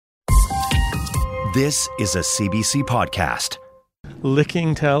This is a CBC podcast.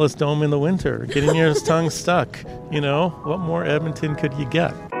 Licking Talus Dome in the winter, getting your tongue stuck. You know, what more Edmonton could you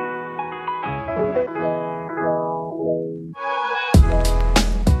get?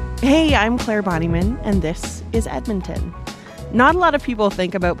 Hey, I'm Clare Bonnyman, and this is Edmonton. Not a lot of people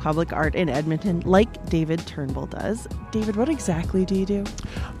think about public art in Edmonton like David Turnbull does. David, what exactly do you do?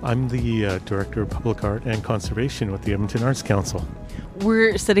 I'm the Director of Public Art and Conservation with the Edmonton Arts Council.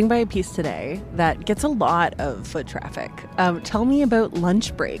 We're sitting by a piece today that gets a lot of foot traffic. Tell me about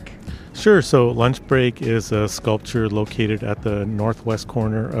Lunch Break. Sure. So Lunch Break is a sculpture located at the northwest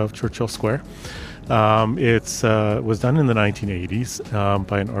corner of Churchill Square. It was done in the 1980s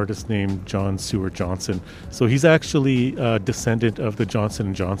by an artist named John Seward Johnson. So he's actually a descendant of the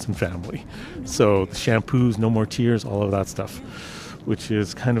Johnson & Johnson family. So the shampoos, No More Tears, all of that stuff, which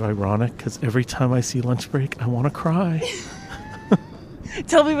is kind of ironic because every time I see Lunch Break, I want to cry.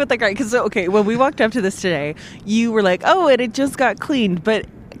 Tell me about that guy. Because, okay, when we walked up to this today, you were like, oh, and it just got cleaned. But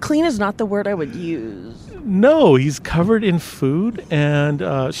clean is not the word I would use. No, he's covered in food and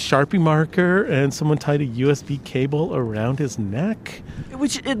Sharpie marker, and someone tied a USB cable around his neck.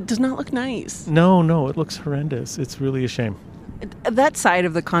 Which, it does not look nice. No, it looks horrendous. It's really a shame. That side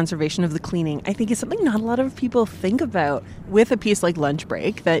of the conservation of the cleaning, I think, is something not a lot of people think about with a piece like Lunch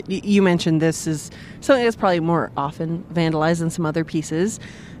Break. That you mentioned, this is something that's probably more often vandalized than some other pieces.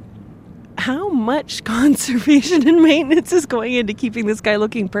 How much conservation and maintenance is going into keeping this guy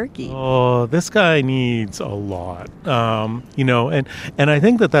looking perky? Oh, this guy needs a lot, and I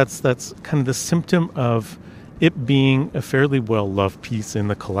think that's kind of the symptom of it being a fairly well-loved piece in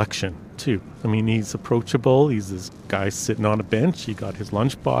the collection, too. I mean, he's approachable. He's this guy sitting on a bench. He got his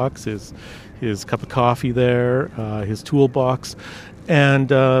lunchbox, his cup of coffee there, his toolbox. And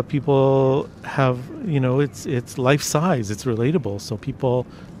people have, it's life-size. It's relatable. So people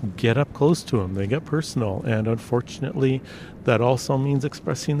get up close to him. They get personal. And unfortunately, that also means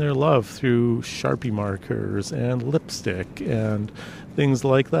expressing their love through Sharpie markers and lipstick and things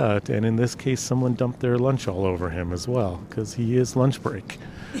like that. And in this case, someone dumped their lunch all over him as well, because he is Lunch Break.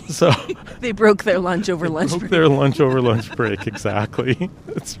 So they broke their lunch over lunch break. Their lunch over lunch break, exactly.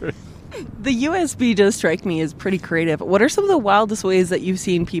 That's right. The USB does strike me as pretty creative. What are some of the wildest ways that you've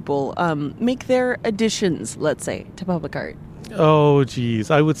seen people make their additions, let's say, to public art? Oh,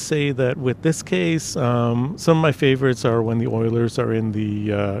 geez. I would say that with this case, some of my favorites are when the Oilers are in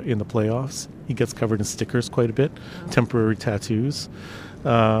the playoffs. He gets covered in stickers quite a bit, temporary tattoos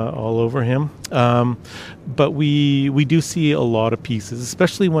all over him. But we do see a lot of pieces,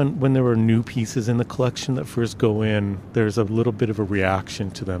 especially when there are new pieces in the collection that first go in. There's a little bit of a reaction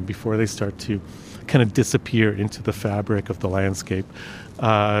to them before they start to kind of disappear into the fabric of the landscape.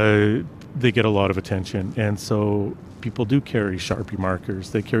 They get a lot of attention, and so people do carry Sharpie markers,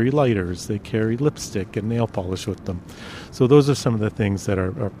 they carry lighters, they carry lipstick and nail polish with them. So those are some of the things that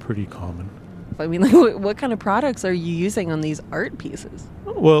are pretty common. I mean, like, what kind of products are you using on these art pieces?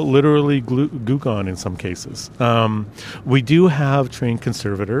 Well, literally glue gun in some cases. We do have trained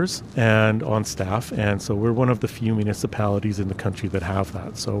conservators and on staff, and so we're one of the few municipalities in the country that have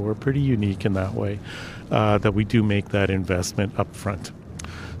that. So we're pretty unique in that way, that we do make that investment up front.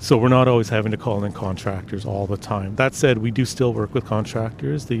 So we're not always having to call in contractors all the time. That said, we do still work with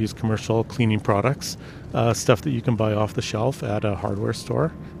contractors. They use commercial cleaning products, stuff that you can buy off the shelf at a hardware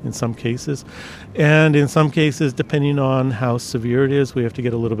store in some cases. And in some cases, depending on how severe it is, we have to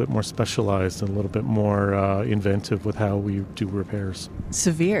get a little bit more specialized and a little bit more inventive with how we do repairs.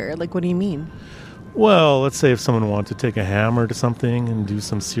 Severe? Like, what do you mean? Well, let's say if someone wanted to take a hammer to something and do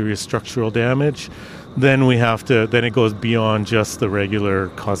some serious structural damage, then it goes beyond just the regular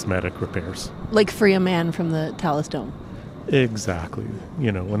cosmetic repairs. Like free a man from the Talus Dome. Exactly.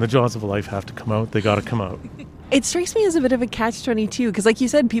 When the jaws of life have to come out, they got to come out. It strikes me as a bit of a catch-22, because like you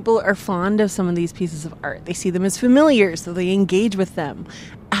said, people are fond of some of these pieces of art. They see them as familiar, so they engage with them.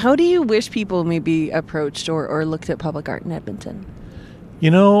 How do you wish people maybe approached or looked at public art in Edmonton?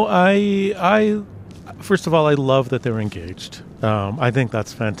 First of all, I love that they're engaged. I think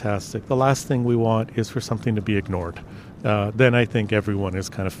that's fantastic. The last thing we want is for something to be ignored. Then I think everyone has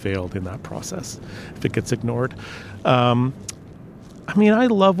kind of failed in that process if it gets ignored. I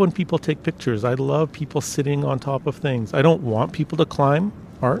love when people take pictures. I love people sitting on top of things. I don't want people to climb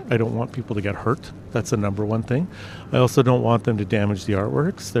art. I don't want people to get hurt. That's the number one thing. I also don't want them to damage the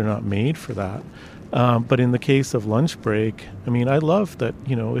artworks. They're not made for that. But in the case of Lunch Break, I love that,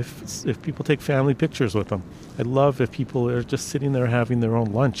 if people take family pictures with them. I love if people are just sitting there having their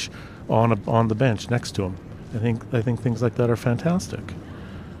own lunch on the bench next to them. I think things like that are fantastic.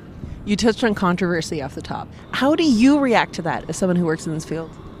 You touched on controversy off the top. How do you react to that as someone who works in this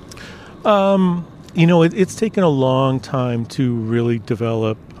field? It's taken a long time to really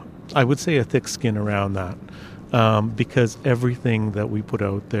develop, I would say, a thick skin around that. Because everything that we put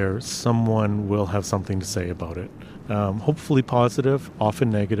out there, someone will have something to say about it. Hopefully positive, often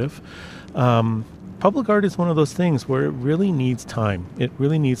negative. Public art is one of those things where it really needs time. It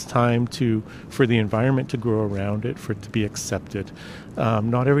really needs time for the environment to grow around it, for it to be accepted.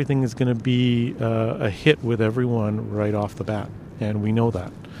 Not everything is going to be a hit with everyone right off the bat, and we know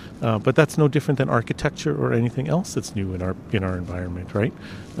that. But that's no different than architecture or anything else that's new in our environment, right?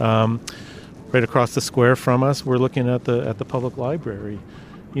 Right across the square from us, we're looking at the public library,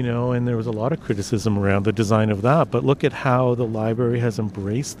 and there was a lot of criticism around the design of that. But look at how the library has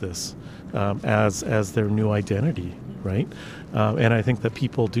embraced this as their new identity, right? And I think that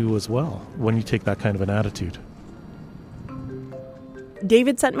people do as well when you take that kind of an attitude.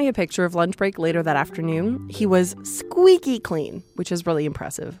 David sent me a picture of lunch break later that afternoon. He was squeaky clean, which is really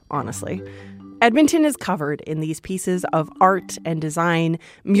impressive, honestly. Edmonton is covered in these pieces of art and design,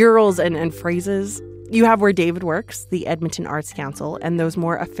 murals and phrases. You have where David works, the Edmonton Arts Council, and those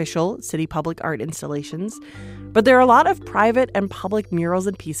more official city public art installations. But there are a lot of private and public murals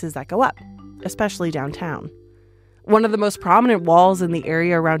and pieces that go up, especially downtown. One of the most prominent walls in the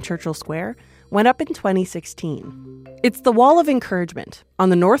area around Churchill Square went up in 2016. It's the Wall of Encouragement on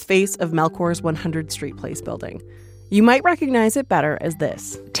the north face of Melcor's 100 Street Place building. You might recognize it better as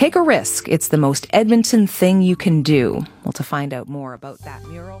this. Take a risk. It's the most Edmonton thing you can do. Well, to find out more about that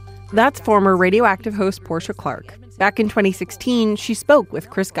mural... That's former Radioactive host Portia Clark. Back in 2016, she spoke with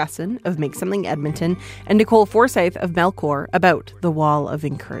Chris Gusson of Make Something Edmonton and Nicole Forsyth of Melcor about the Wall of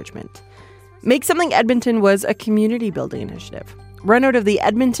Encouragement. Make Something Edmonton was a community building initiative run out of the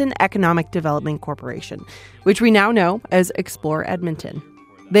Edmonton Economic Development Corporation, which we now know as Explore Edmonton.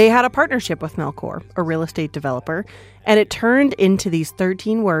 They had a partnership with Melcor, a real estate developer, and it turned into these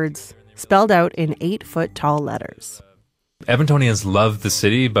 13 words spelled out in 8-foot-tall letters. Edmontonians love the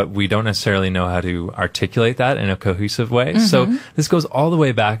city, but we don't necessarily know how to articulate that in a cohesive way. Mm-hmm. So this goes all the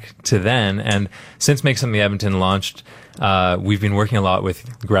way back to then. And since Make Something Edmonton launched, we've been working a lot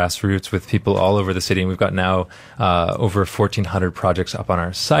with grassroots, with people all over the city. And we've got now over 1,400 projects up on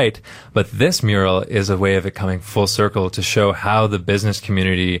our site. But this mural is a way of it coming full circle to show how the business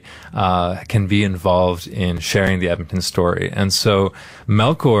community can be involved in sharing the Edmonton story. And so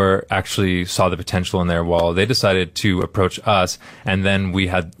Melcor actually saw the potential in their wall. They decided to approach us, and then we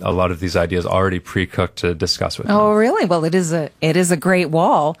had a lot of these ideas already pre-cooked to discuss with them. Oh, really? Well, it is a great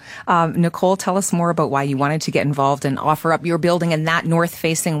wall. Nicole, tell us more about why you wanted to get involved and offer up your building and that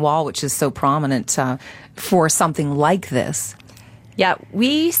north-facing wall, which is so prominent for something like this. Yeah,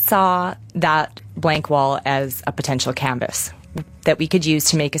 we saw that blank wall as a potential canvas that we could use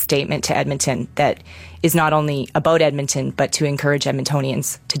to make a statement to Edmonton that is not only about Edmonton, but to encourage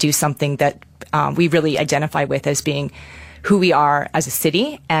Edmontonians to do something that we really identify with as being who we are as a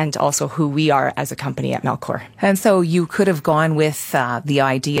city and also who we are as a company at Melcor. And so you could have gone with the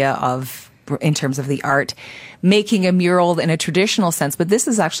idea of, in terms of the art, making a mural in a traditional sense, but this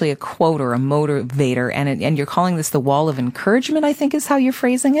is actually a quote or a motivator, and you're calling this the Wall of Encouragement, I think is how you're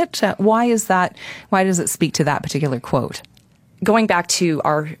phrasing it. Why is that? Why does it speak to that particular quote? Going back to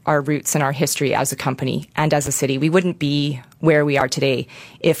our roots and our history as a company and as a city, we wouldn't be where we are today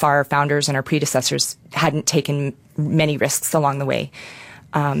if our founders and our predecessors hadn't taken many risks along the way.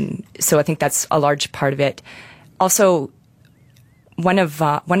 So I think that's a large part of it. Also, one of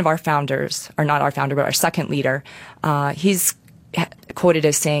our founders, or not our founder, but our second leader, he's quoted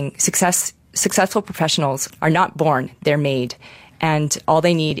as saying, successful professionals are not born, they're made. And all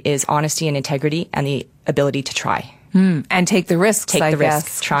they need is honesty and integrity and the ability to try. And take the risks, I guess.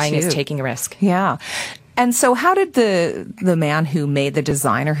 Risk. Trying is taking a risk. Yeah. And so how did the man who made the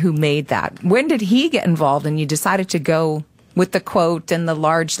designer who made that, when did he get involved and you decided to go with the quote and the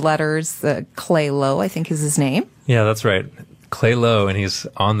large letters, Clay Lowe, I think is his name? Yeah, that's right. Clay Lowe, and he's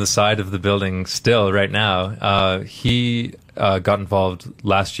on the side of the building still right now. He got involved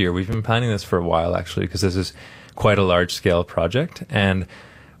last year. We've been planning this for a while, actually, because this is quite a large-scale project. And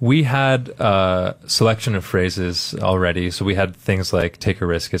we had a selection of phrases already. So we had things like, take a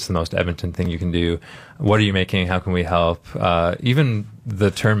risk, it's the most Edmonton thing you can do. What are you making? How can we help? Even the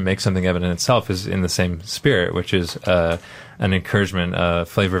term make something Edmonton itself is in the same spirit, which is an encouragement, a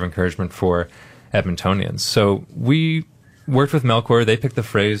flavor of encouragement for Edmontonians. So we worked with Melcor. They picked the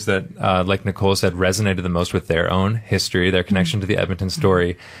phrase that, like Nicole said, resonated the most with their own history, their connection to the Edmonton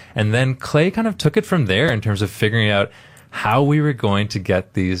story. And then Clay kind of took it from there in terms of figuring out how we were going to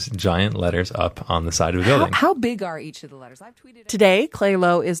get these giant letters up on the side of the building. How big are each of the letters? I've tweeted. Today, Clay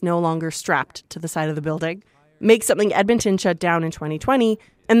Lowe is no longer strapped to the side of the building. Make Something Edmonton shut down in 2020,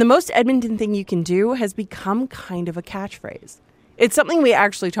 And the most Edmonton thing you can do has become kind of a catchphrase. It's something we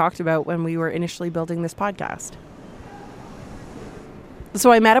actually talked about when we were initially building this podcast.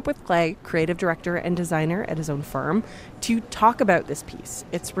 So I met up with Clay, creative director and designer at his own firm, to talk about this piece,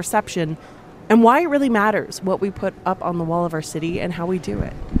 its reception, and why it really matters what we put up on the wall of our city and how we do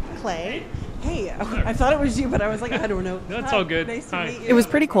it. Clay? Hey, I thought it was you, but I was like, I don't know. That's all good. Nice to Hi. meet you. It was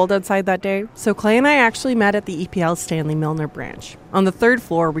pretty cold outside that day, so Clay and I actually met at the EPL Stanley Milner branch. On the third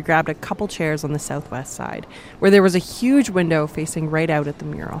floor, we grabbed a couple chairs on the southwest side, where there was a huge window facing right out at the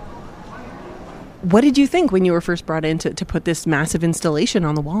mural. What did you think when you were first brought in to put this massive installation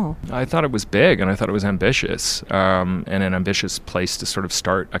on the wall? I thought it was big, and I thought it was ambitious, and an ambitious place to sort of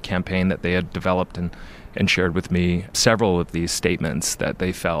start a campaign that they had developed and shared with me. Several of these statements that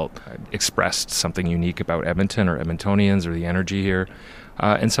they felt expressed something unique about Edmonton or Edmontonians or the energy here.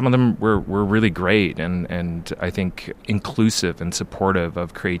 And some of them were really great and I think inclusive and supportive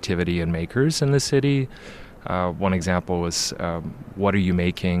of creativity and makers in the city. One example was, what are you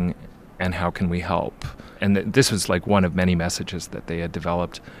making and how can we help? And this was like one of many messages that they had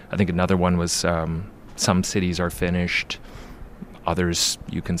developed. I think another one was, some cities are finished, others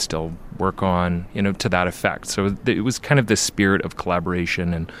you can still work on, to that effect. So it was kind of this spirit of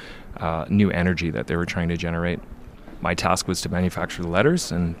collaboration and new energy that they were trying to generate. My task was to manufacture the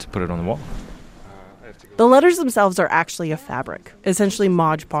letters and to put it on the wall. The letters themselves are actually a fabric, essentially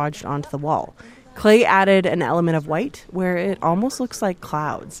Mod Podged onto the wall. Clay added an element of white where it almost looks like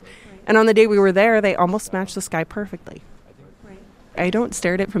clouds. And on the day we were there, they almost matched the sky perfectly. I don't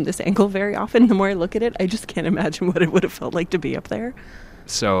stare at it from this angle very often. The more I look at it, I just can't imagine what it would have felt like to be up there.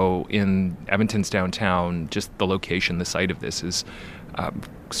 So in Edmonton's downtown, just the location, the site of this is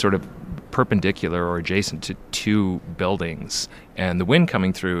sort of perpendicular or adjacent to two buildings. And the wind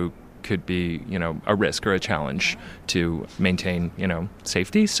coming through could be, a risk or a challenge to maintain,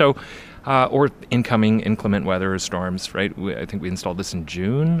 safety. So, or incoming inclement weather or storms, right? I think we installed this in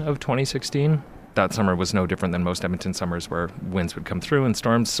June of 2016. That summer was no different than most Edmonton summers where winds would come through and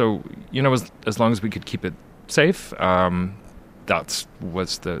storms. So, as long as we could keep it safe, that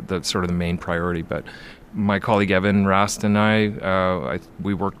was the sort of the main priority. But my colleague Evan Rast and I,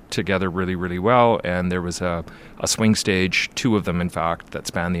 we worked together really, really well. And there was a swing stage, two of them, in fact, that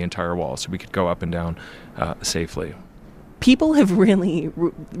spanned the entire wall. So we could go up and down safely. People have really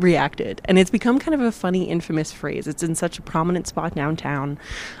reacted. And it's become kind of a funny, infamous phrase. It's in such a prominent spot downtown.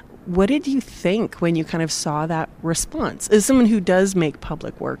 What did you think when you kind of saw that response? As someone who does make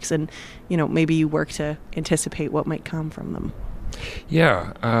public works and, maybe you work to anticipate what might come from them.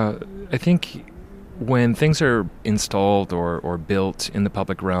 Yeah, I think when things are installed or built in the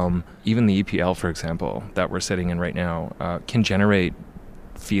public realm, even the EPL, for example, that we're sitting in right now, can generate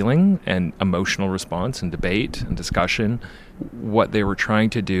feeling and emotional response and debate and discussion. What they were trying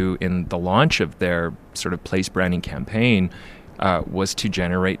to do in the launch of their sort of place branding campaign was to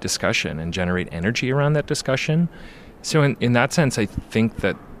generate discussion and generate energy around that discussion. So in that sense, I think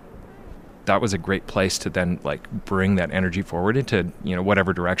that was a great place to then bring that energy forward into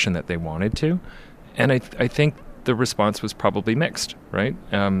whatever direction that they wanted to. And I think the response was probably mixed, right?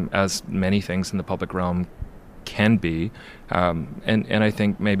 As many things in the public realm can be. And I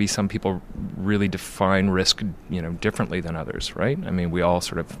think maybe some people really define risk, differently than others, right? I mean, we all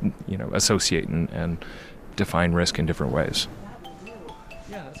sort of, associate and define risk in different ways.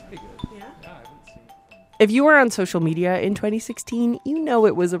 Yeah, that's pretty good. Yeah? If you were on social media in 2016,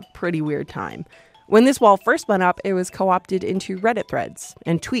 it was a pretty weird time. When this wall first went up, it was co-opted into Reddit threads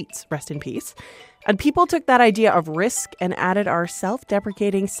and tweets, rest in peace. And people took that idea of risk and added our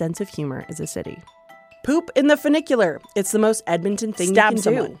self-deprecating sense of humor as a city. Poop in the funicular. It's the most Edmonton thing Stab you can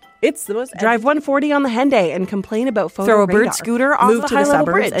someone. do. It's the most. Drive 140 on the Henday and complain about photo Throw a radar. bird scooter off Move the to high-level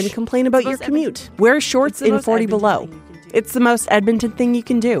suburbs bridge. and complain about your commute. Wear shorts in 40 below. It's the most Edmonton thing you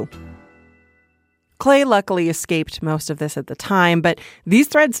can do. Clay luckily escaped most of this at the time, but these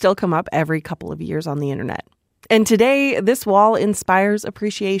threads still come up every couple of years on the internet. And today, this wall inspires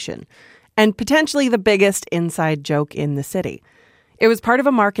appreciation and potentially the biggest inside joke in the city. It was part of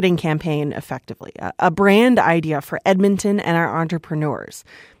a marketing campaign, effectively, a brand idea for Edmonton and our entrepreneurs.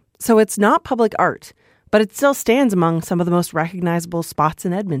 So it's not public art, but it still stands among some of the most recognizable spots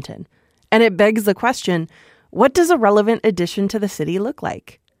in Edmonton. And it begs the question, what does a relevant addition to the city look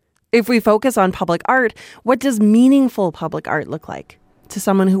like? If we focus on public art, what does meaningful public art look like to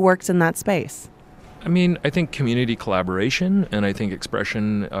someone who works in that space? I mean, I think community collaboration and I think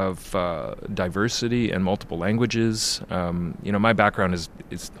expression of diversity and multiple languages. My background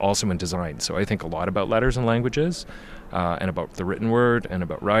is also in design, so I think a lot about letters and languages and about the written word and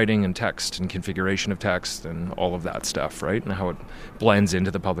about writing and text and configuration of text and all of that stuff, right? And how it blends into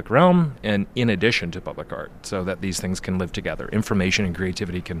the public realm and in addition to public art so that these things can live together. Information and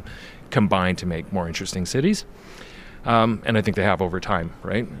creativity can combine to make more interesting cities. And I think they have over time,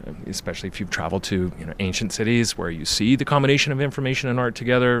 right? Especially if you've traveled to ancient cities where you see the combination of information and art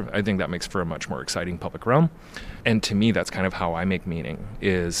together. I think that makes for a much more exciting public realm. And to me, that's kind of how I make meaning,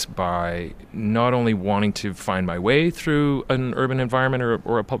 is by not only wanting to find my way through an urban environment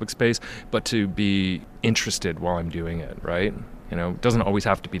or a public space, but to be interested while I'm doing it, right? It doesn't always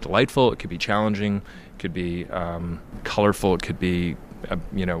have to be delightful. It could be challenging. It could be colorful. It could be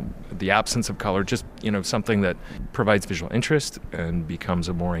the absence of color, just, something that provides visual interest and becomes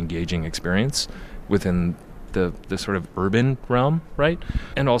a more engaging experience within the sort of urban realm, right?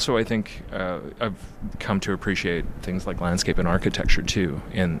 And also I think I've come to appreciate things like landscape and architecture too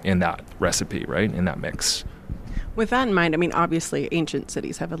in that recipe, right? In that mix. With that in mind, I mean, obviously, ancient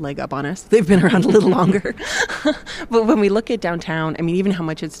cities have a leg up on us. They've been around a little longer. But when we look at downtown, I mean, even how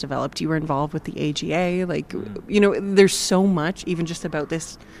much it's developed, you were involved with the AGA. There's so much, even just about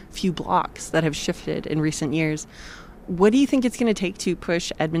this few blocks that have shifted in recent years. What do you think it's going to take to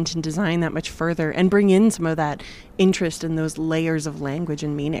push Edmonton design that much further and bring in some of that interest in those layers of language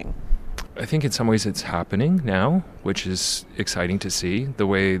and meaning? I think in some ways it's happening now, which is exciting to see. The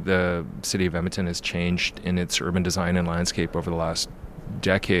way the city of Edmonton has changed in its urban design and landscape over the last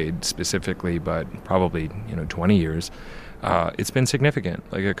decade specifically, but probably 20 years. It's been significant,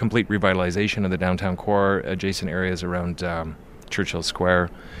 like a complete revitalization of the downtown core, adjacent areas around Churchill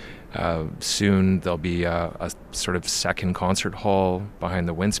Square. Soon there'll be a sort of second concert hall behind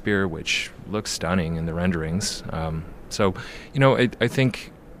the Windspear, which looks stunning in the renderings. I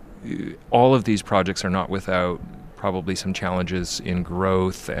think all of these projects are not without probably some challenges in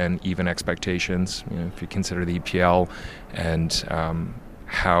growth and even expectations. If you consider the EPL and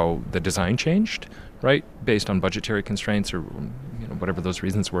how the design changed, right, based on budgetary constraints or whatever those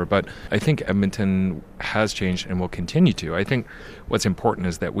reasons were. But I think Edmonton has changed and will continue to. I think what's important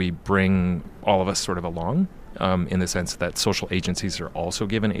is that we bring all of us sort of along. In the sense that social agencies are also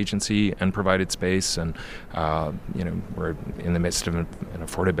given agency and provided space, and we're in the midst of an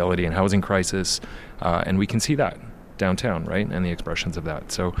affordability and housing crisis, and we can see that downtown, right, and the expressions of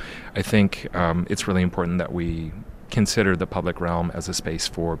that. So I think it's really important that we consider the public realm as a space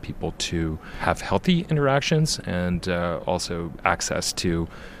for people to have healthy interactions and also access to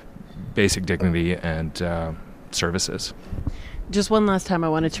basic dignity and services. Just one last time, I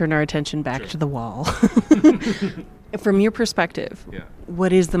want to turn our attention back to the wall. From your perspective,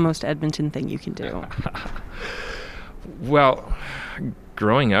 What is the most Edmonton thing you can do? Well,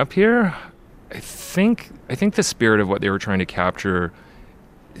 growing up here, I think the spirit of what they were trying to capture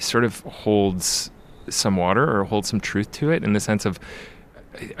sort of holds some water or holds some truth to it, in the sense of,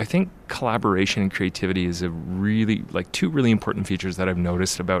 I think collaboration and creativity is two really important features that I've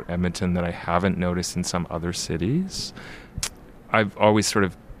noticed about Edmonton that I haven't noticed in some other cities. I've always sort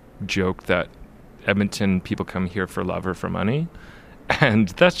of joked that Edmonton people come here for love or for money, and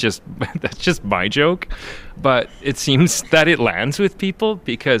that's just my joke. But it seems that it lands with people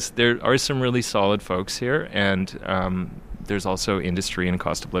because there are some really solid folks here, and there's also industry and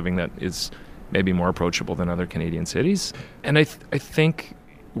cost of living that is maybe more approachable than other Canadian cities. And I think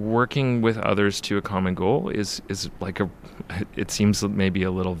working with others to a common goal is like it seems maybe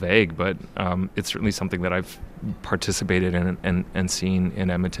a little vague, but it's certainly something that I've participated in and seen in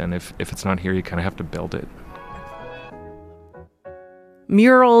Edmonton. If it's not here, you kind of have to build it.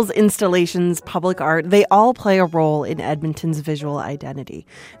 Murals, installations, public art, they all play a role in Edmonton's visual identity.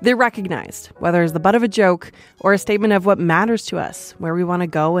 They're recognized, whether as the butt of a joke or a statement of what matters to us, where we want to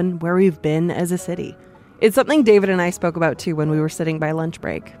go and where we've been as a city. It's something David and I spoke about too when we were sitting by lunch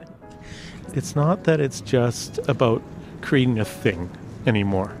break. It's not that it's just about creating a thing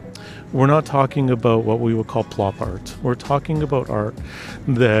anymore. We're not talking about what we would call plop art. We're talking about art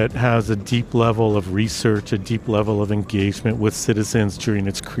that has a deep level of research, a deep level of engagement with citizens during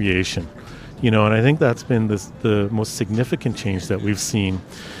its creation. And I think that's been the most significant change that we've seen,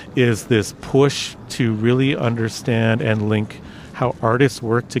 is this push to really understand and link how artists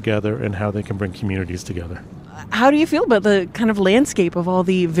work together and how they can bring communities together. How do you feel about the kind of landscape of all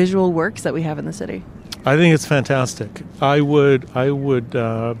the visual works that we have in the city? I think it's fantastic. I would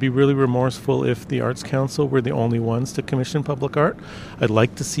be really remorseful if the Arts Council were the only ones to commission public art. I'd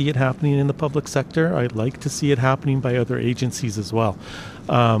like to see it happening in the public sector. I'd like to see it happening by other agencies as well.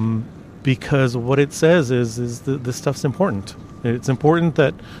 because what it says is that this stuff's important. It's important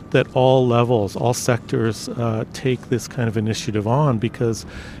that all levels, all sectors take this kind of initiative on, because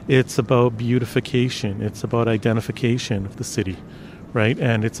it's about beautification, it's about identification of the city, right?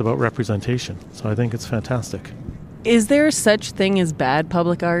 And it's about representation. So I think it's fantastic. Is there such thing as bad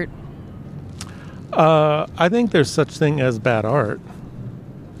public art? I think there's such thing as bad art,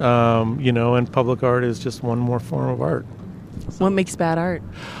 and public art is just one more form of art. What makes bad art?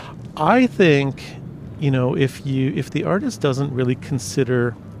 I think, if the artist doesn't really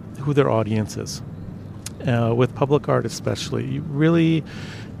consider who their audience is, with public art especially,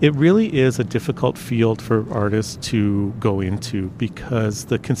 it really is a difficult field for artists to go into, because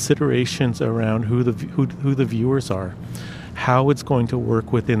the considerations around who the viewers are, how it's going to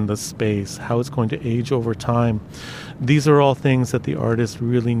work within the space, how it's going to age over time, these are all things that the artist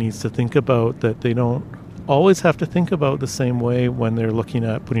really needs to think about, that they don't always have to think about the same way when they're looking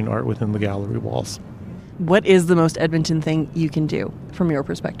at putting art within the gallery walls. What is the most Edmonton thing you can do from your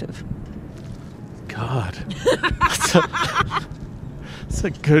perspective? God. That's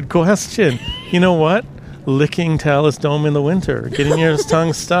a good question. You know what? Licking Talus Dome in the winter, getting your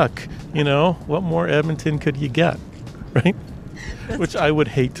tongue stuck. What more Edmonton could you get, right? Which I would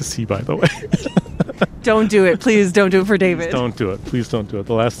hate to see, by the way. Don't do it. Please don't do it for David. Please don't do it. Please don't do it.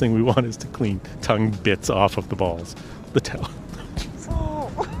 The last thing we want is to clean tongue bits off of the balls. The tail.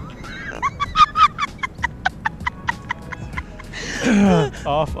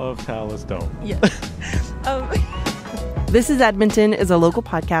 Off of Talus Dome. Yeah. This is Edmonton is a local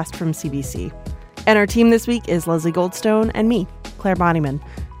podcast from CBC. And our team this week is Leslie Goldstone and me, Clare Bonnyman.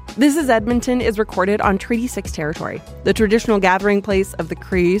 This is Edmonton is recorded on Treaty 6 territory, the traditional gathering place of the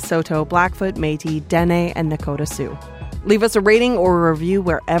Cree, Saulteaux, Blackfoot, Métis, Dene, and Nakota Sioux. Leave us a rating or a review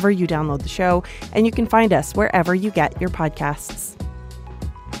wherever you download the show, and you can find us wherever you get your podcasts.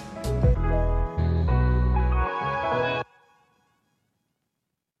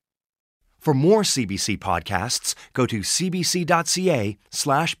 For more CBC podcasts, go to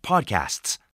cbc.ca/podcasts.